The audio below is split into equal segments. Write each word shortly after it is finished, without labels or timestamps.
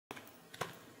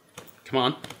Come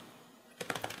on.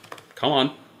 Come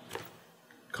on.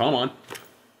 Come on.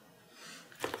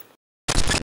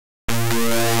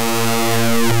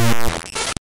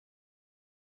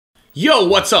 Yo,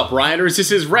 what's up, Rioters? This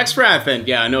is RexRath, and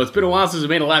yeah, I know it's been a while since I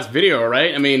made the last video,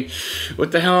 right? I mean,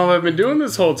 what the hell have I been doing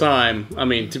this whole time? I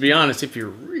mean, to be honest, if you're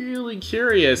really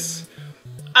curious,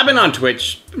 I've been on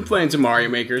Twitch, been playing some Mario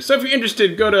Maker, so if you're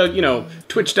interested, go to,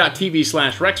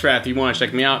 twitch.tv/RexRath if you want to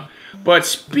check me out. But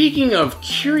speaking of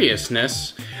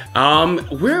curiousness,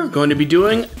 we're going to be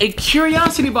doing a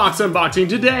Curiosity Box unboxing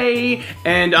today,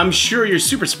 and I'm sure you're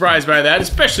super surprised by that,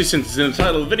 especially since it's in the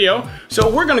title of the video. So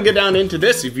we're going to get down into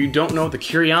this. If you don't know what the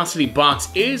Curiosity Box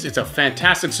is, it's a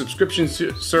fantastic subscription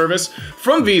service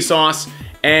from Vsauce,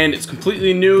 and it's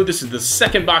completely new. This is the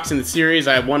second box in the series.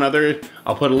 I have one other.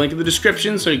 I'll put a link in the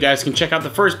description so you guys can check out the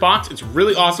first box. It's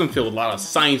really awesome, filled with a lot of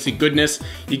sciencey goodness.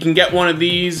 You can get one of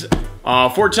these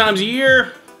 4 times a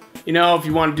year. You know, if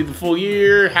you want to do the full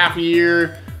year, half a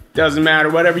year, doesn't matter,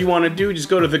 whatever you want to do, just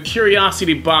go to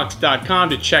thecuriositybox.com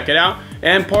to check it out.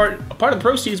 And part of the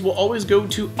proceeds will always go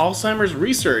to Alzheimer's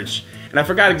research. And I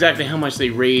forgot exactly how much they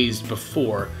raised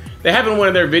before. They have in one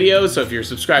of their videos, so if you're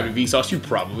subscribed to Vsauce, you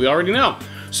probably already know.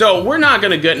 So we're not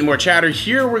going to get into more chatter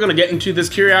here. We're going to get into this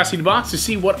Curiosity Box to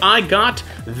see what I got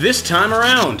this time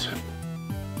around.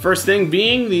 First thing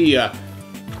being the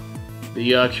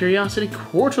Curiosity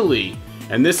Quarterly.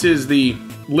 And this is the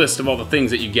list of all the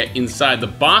things that you get inside the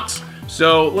box.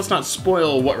 So let's not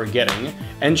spoil what we're getting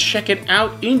and check it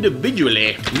out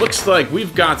individually. Looks like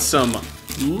we've got some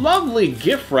lovely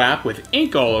gift wrap with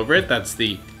ink all over it. That's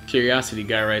the Curiosity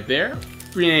guy right there.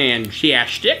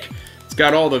 Fantastic. It's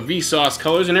got all the Vsauce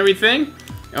colors and everything.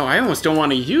 Oh, I almost don't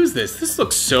want to use this. This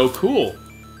looks so cool.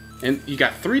 And you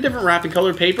got 3 different wrapping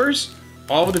color papers,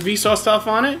 all with the Vsauce stuff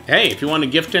on it. Hey, if you want to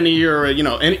gift any of your, any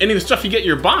of the stuff you get in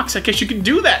your box, I guess you can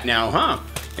do that now, huh?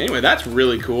 Anyway, that's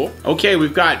really cool. Okay,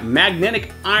 we've got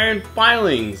magnetic iron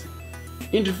filings,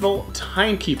 interval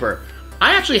timekeeper.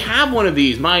 I actually have one of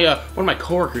these. One of my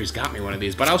coworkers got me one of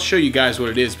these, but I'll show you guys what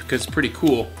it is because it's pretty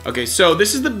cool. Okay, so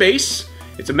this is the base.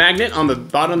 It's a magnet on the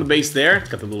bottom of the base there. It's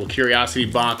got the little Curiosity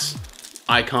Box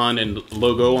icon and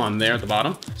logo on there at the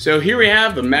bottom. So here we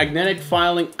have the magnetic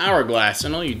filing hourglass,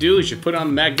 and all you do is you put on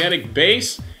the magnetic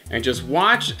base and just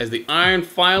watch as the iron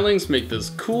filings make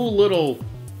those cool little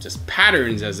just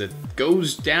patterns as it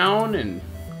goes down and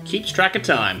keeps track of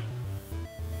time.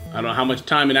 I don't know how much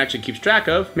time it actually keeps track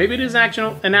of. Maybe it is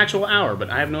an actual hour, but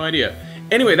I have no idea.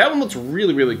 Anyway, that one looks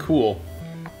really, really cool.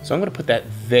 So I'm gonna put that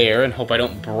there and hope I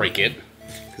don't break it,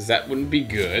 because that wouldn't be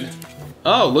good.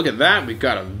 Oh, look at that. We've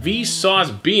got a Vsauce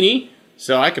beanie.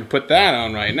 So I could put that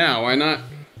on right now. Why not?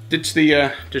 Ditch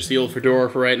the old fedora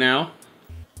for right now.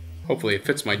 Hopefully it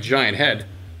fits my giant head.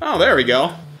 Oh, there we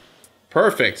go.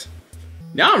 Perfect.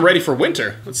 Now I'm ready for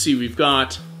winter. Let's see, we've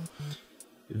got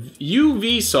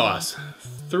Vsauce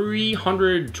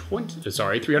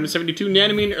 372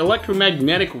 nanometer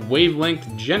electromagnetic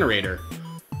wavelength generator.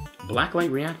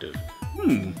 Blacklight reactive.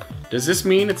 Does this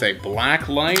mean it's a black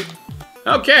light?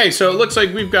 Okay, so it looks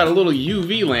like we've got a little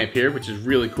UV lamp here, which is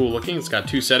really cool looking. It's got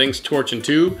 2 settings, torch and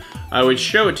tube. I would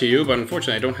show it to you, but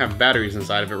unfortunately I don't have batteries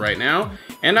inside of it right now.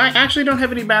 And I actually don't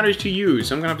have any batteries to use,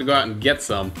 so I'm gonna have to go out and get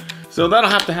some. So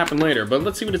that'll have to happen later, but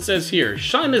let's see what it says here.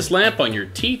 Shine this lamp on your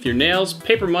teeth, your nails,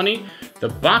 paper money, the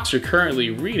box you're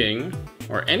currently reading,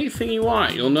 or anything you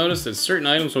want. You'll notice that certain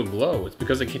items will glow. It's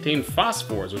because they contain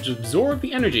phosphors, which absorb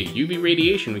the energy, UV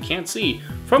radiation we can't see,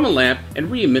 from a lamp and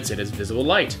re-emits it as visible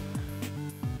light.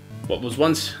 What was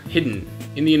once hidden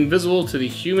in the invisible to the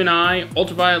human eye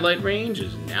ultraviolet light range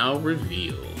is now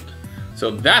revealed.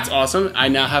 So that's awesome. I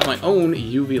now have my own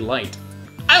UV light.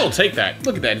 I will take that.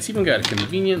 Look at that. It's even got a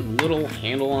convenient little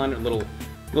handle on it, little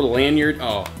lanyard.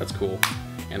 Oh, that's cool.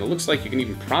 And it looks like you can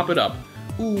even prop it up.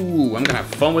 Ooh, I'm gonna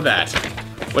have fun with that.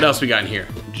 What else we got in here?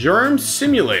 Germ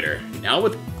simulator. Now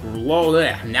with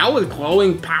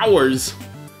glowing powers.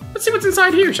 Let's see what's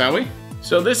inside here, shall we?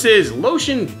 So this is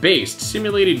lotion-based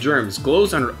simulated germs.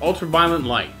 Glows under ultraviolet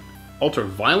light.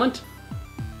 Ultraviolet?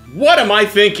 What am I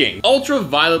thinking?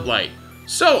 Ultraviolet light.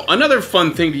 So another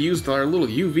fun thing to use with our little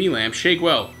UV lamp, shake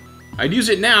well. I'd use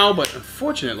it now, but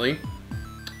unfortunately, it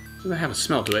doesn't have a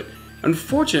smell to it.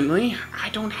 Unfortunately, I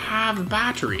don't have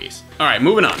batteries. All right,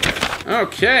 moving on.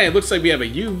 Okay, looks like we have a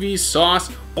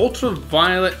Vsauce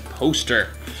ultraviolet poster.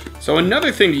 So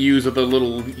another thing to use with the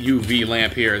little UV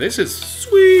lamp here. This is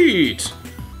sweet.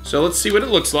 So let's see what it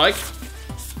looks like.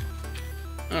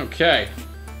 Okay.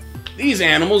 These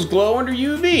animals glow under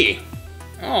UV.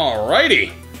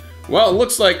 Alrighty. Well, it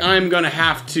looks like I'm gonna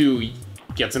have to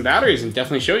get some batteries and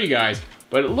definitely show you guys.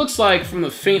 But it looks like from the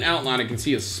faint outline, I can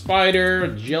see a spider, a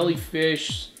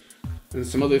jellyfish, And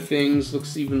some other things.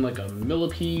 Looks even like a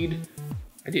millipede.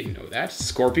 I didn't know that.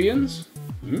 Scorpions?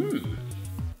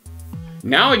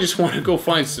 Now I just want to go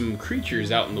find some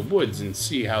creatures out in the woods and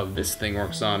see how this thing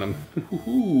works on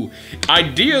them.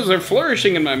 Ideas are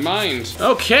flourishing in my mind.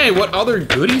 Okay, what other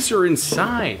goodies are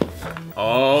inside?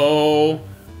 Oh,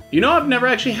 you know, I've never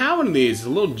actually had one of these. It's a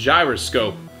little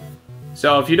gyroscope.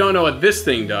 So if you don't know what this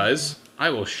thing does, I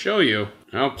will show you.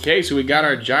 Okay, so we got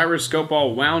our gyroscope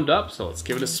all wound up. So let's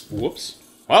give it a, whoops.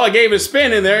 Well, I gave it a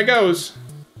spin and there it goes.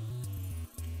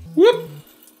 Whoop.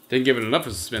 Didn't give it enough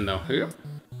of a spin though. Yep.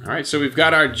 All right, so we've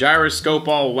got our gyroscope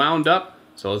all wound up,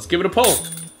 so let's give it a pull.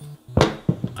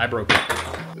 I broke it.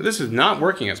 This is not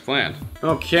working as planned.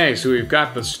 Okay, so we've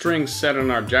got the string set on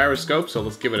our gyroscope, so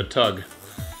let's give it a tug.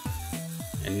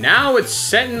 And now it's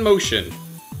set in motion.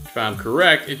 If I'm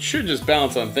correct, it should just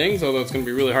balance on things, although it's gonna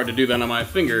be really hard to do that on my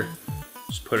finger.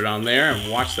 Just put it on there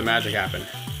and watch the magic happen.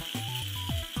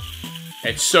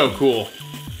 It's so cool.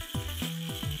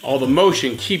 All the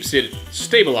motion keeps it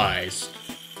stabilized.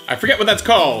 I forget what that's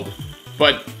called,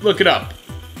 but look it up.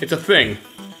 It's a thing.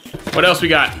 What else we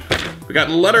got? We got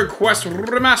Letter Quest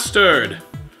Remastered.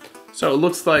 So it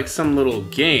looks like some little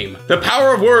game. The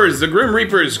power of words. The Grim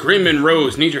Reapers, Grim and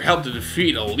Rose, need your help to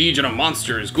defeat a legion of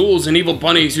monsters, ghouls, and evil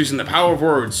bunnies using the power of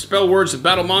words. Spell words to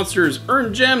battle monsters,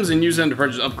 earn gems, and use them to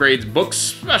purchase upgrades, books,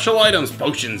 special items,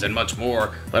 potions, and much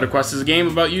more. Letter Quest is a game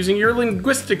about using your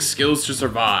linguistic skills to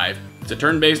survive. It's a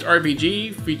turn-based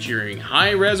RPG featuring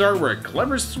high-res artwork,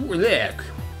 clever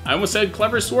swordplay,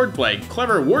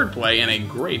 clever wordplay, and a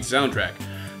great soundtrack.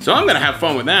 So I'm gonna have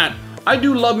fun with that. I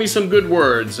do love me some good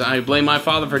words. I blame my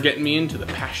father for getting me into the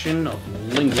passion of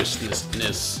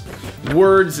linguistness.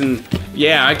 Words and,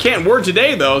 yeah, I can't word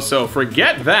today though, so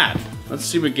forget that. Let's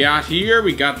see what we got here.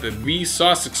 We got the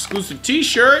Vsauce exclusive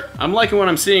t-shirt. I'm liking what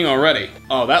I'm seeing already.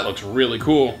 Oh, that looks really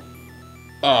cool.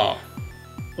 Oh,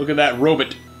 look at that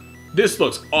robot. This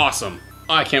looks awesome.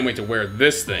 I can't wait to wear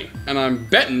this thing. And I'm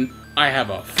betting I have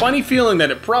a funny feeling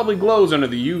that it probably glows under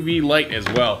the UV light as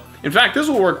well. In fact, this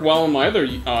will work well on my other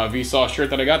Vsauce shirt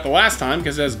that I got the last time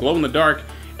because it has glow in the dark.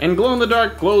 And glow in the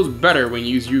dark glows better when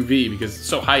you use UV because it's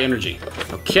so high energy.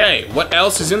 Okay, what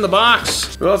else is in the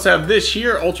box? We also have this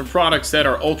here, ultra products that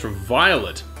are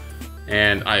ultraviolet.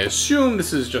 And I assume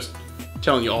this is just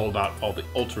telling you all about all the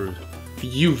ultra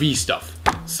UV stuff.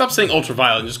 Stop saying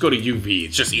ultraviolet and just go to UV.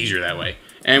 It's just easier that way.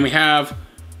 And we have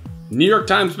New York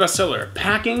Times bestseller,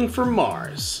 Packing for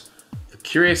Mars. The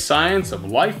Curious Science of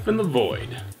Life in the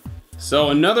Void. So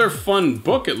another fun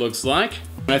book it looks like.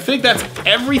 And I think that's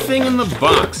everything in the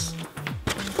box.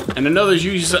 And I know there's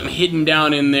usually something hidden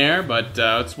down in there, but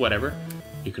it's whatever.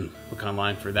 You can look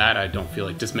online for that. I don't feel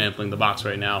like dismantling the box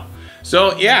right now.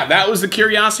 So yeah, that was the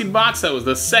Curiosity box. That was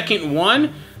the second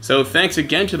one. So thanks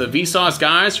again to the Vsauce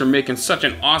guys for making such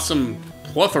an awesome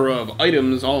plethora of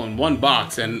items all in one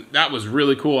box. And that was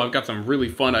really cool. I've got some really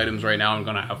fun items right now. I'm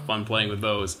gonna have fun playing with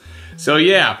those. So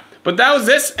yeah, but that was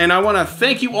this. And I wanna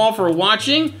thank you all for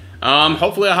watching.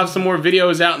 Hopefully I'll have some more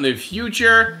videos out in the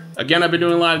future. Again, I've been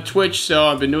doing a lot of Twitch, so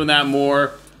I've been doing that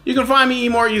more. You can find me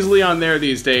more easily on there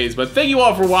these days. But thank you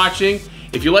all for watching.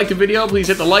 If you liked the video, please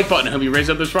hit the like button and help me raise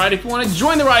up this ride. If you want to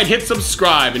join the ride, hit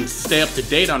subscribe and stay up to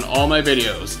date on all my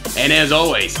videos. And as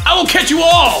always, I will catch you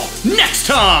all next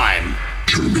time!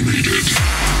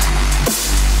 Terminated.